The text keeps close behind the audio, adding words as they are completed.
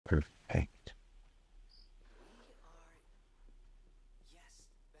Perfect. We are... Yes,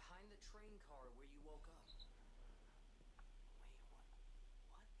 behind the train car where you woke up. Wait,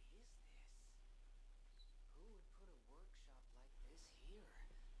 what is this? Who would put a workshop like this here?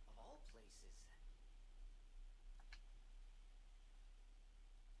 Of all places.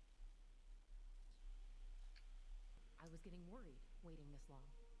 I was getting worried waiting this long.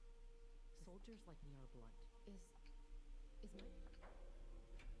 Soldiers like me are blunt. Is my...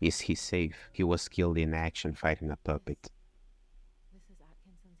 Is he safe? He was killed in action fighting a puppet. This is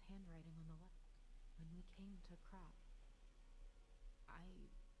Atkinson's handwriting on the left. When we came to Krat, I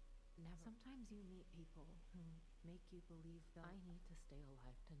never... Sometimes you meet people who make you believe that I need to stay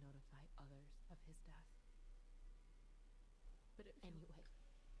alive to notify others of his death. But anyway,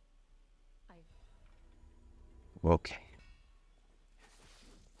 Okay.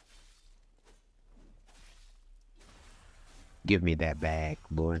 Give me that bag,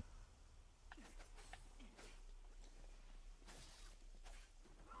 boy.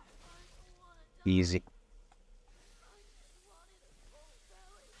 Easy.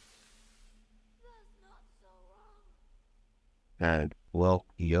 And, well,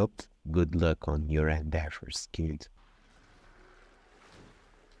 yup. Good luck on your endeavors, kid.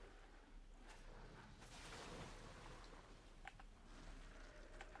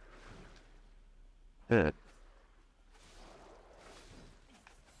 Uh,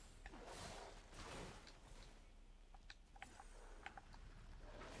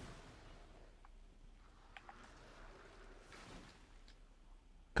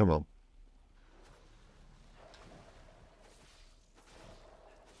 Come on.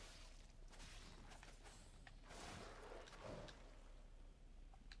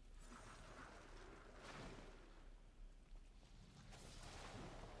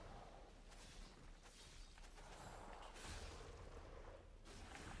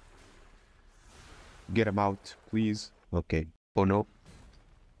 Get him out, please. Okay. Oh no.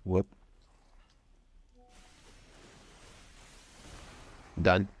 Whoop.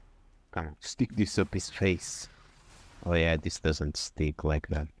 Done. Come on. Stick this up his face. Oh yeah, this doesn't stick like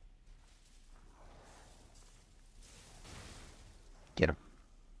that. Get him.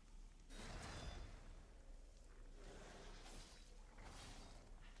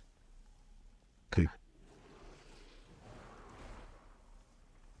 Okay.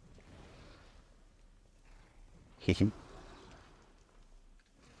 Hehe.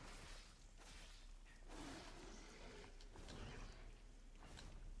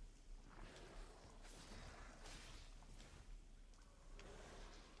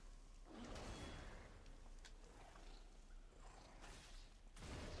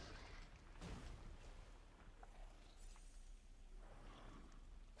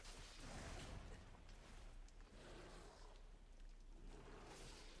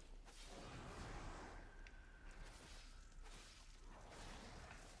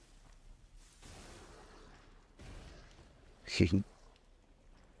 Hehe.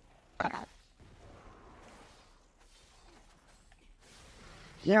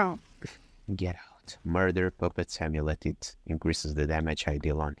 Yeah. Get out. Murder puppets amulet. It increases the damage I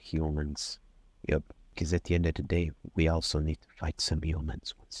deal on humans. Yep. Because at the end of the day, we also need to fight some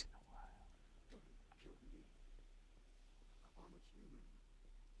humans once in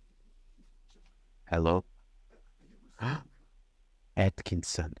a while. Hello?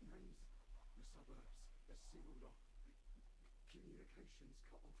 Atkinson.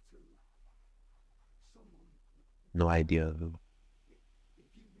 No idea who.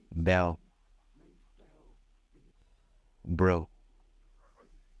 Bell. Bro.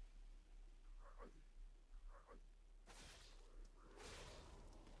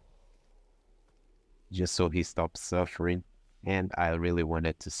 Just so he stops suffering. And I really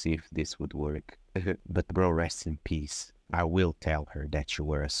wanted to see if this would work. But bro, rest in peace. I will tell her that you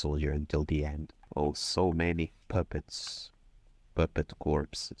were a soldier until the end. Oh, so many puppets. Puppet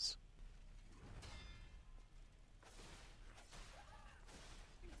corpses.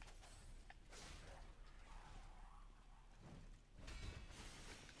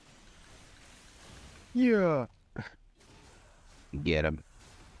 Yeah. Get him.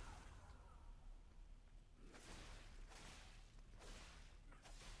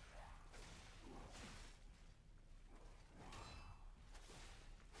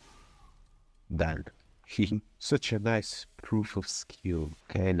 Done. Such a nice proof of skill.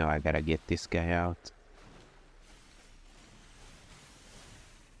 Okay, now I gotta get this guy out.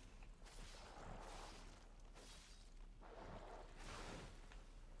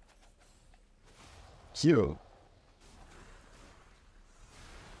 Yo.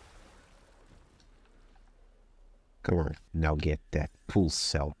 Come on, now get that full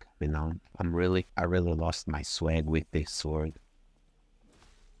cell coming on. I really lost my swag with this sword.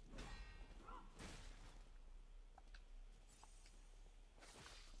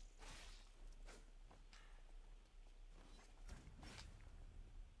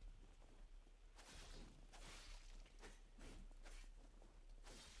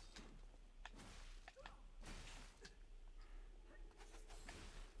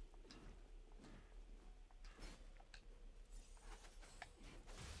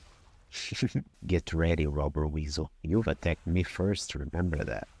 Get ready, Rubber Weasel. You've attacked me first, remember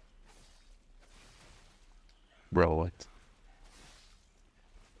that. Bro, what?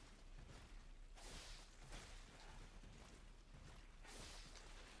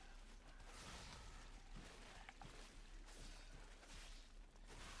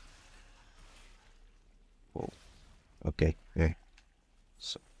 Whoa. Okay, eh.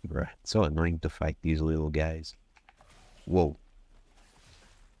 So, bruh, it's so annoying to fight these little guys. Whoa.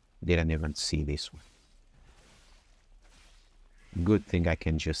 Didn't even see this one. Good thing I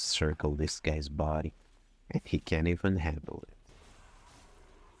can just circle this guy's body. And he can't even handle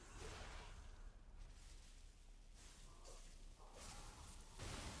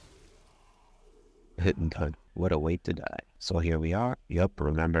it. Done. What a way to die. So here we are. Yup,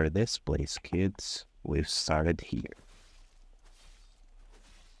 remember this place, kids. We've started here.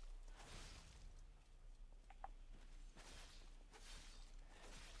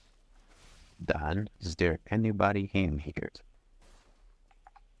 Done. Is there anybody in here?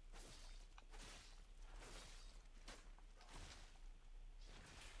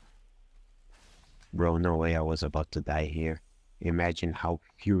 Bro, no way I was about to die here. Imagine how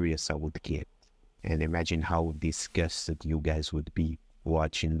furious I would get. And imagine how disgusted you guys would be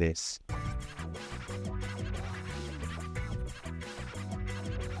watching this.